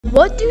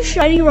What do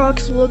shiny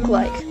rocks look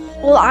like?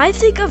 Well, I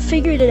think I've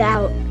figured it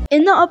out.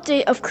 In the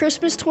update of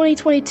Christmas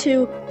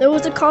 2022, there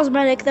was a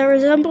cosmetic that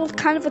resembled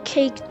kind of a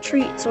cake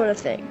treat sort of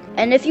thing.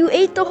 And if you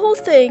ate the whole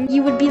thing,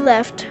 you would be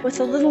left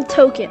with a little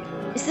token.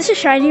 Is this a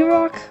shiny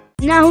rock?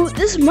 Now,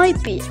 this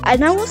might be,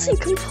 and I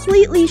wasn't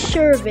completely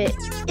sure of it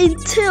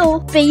until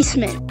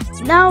basement.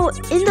 Now,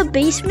 in the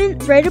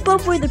basement, right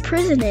above where the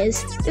prison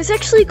is, there's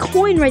actually a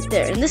coin right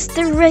there, and this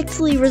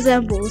directly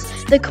resembles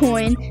the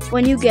coin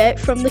when you get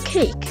from the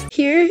cake.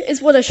 Here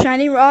is what a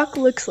shiny rock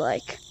looks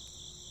like.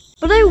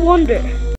 But I wonder,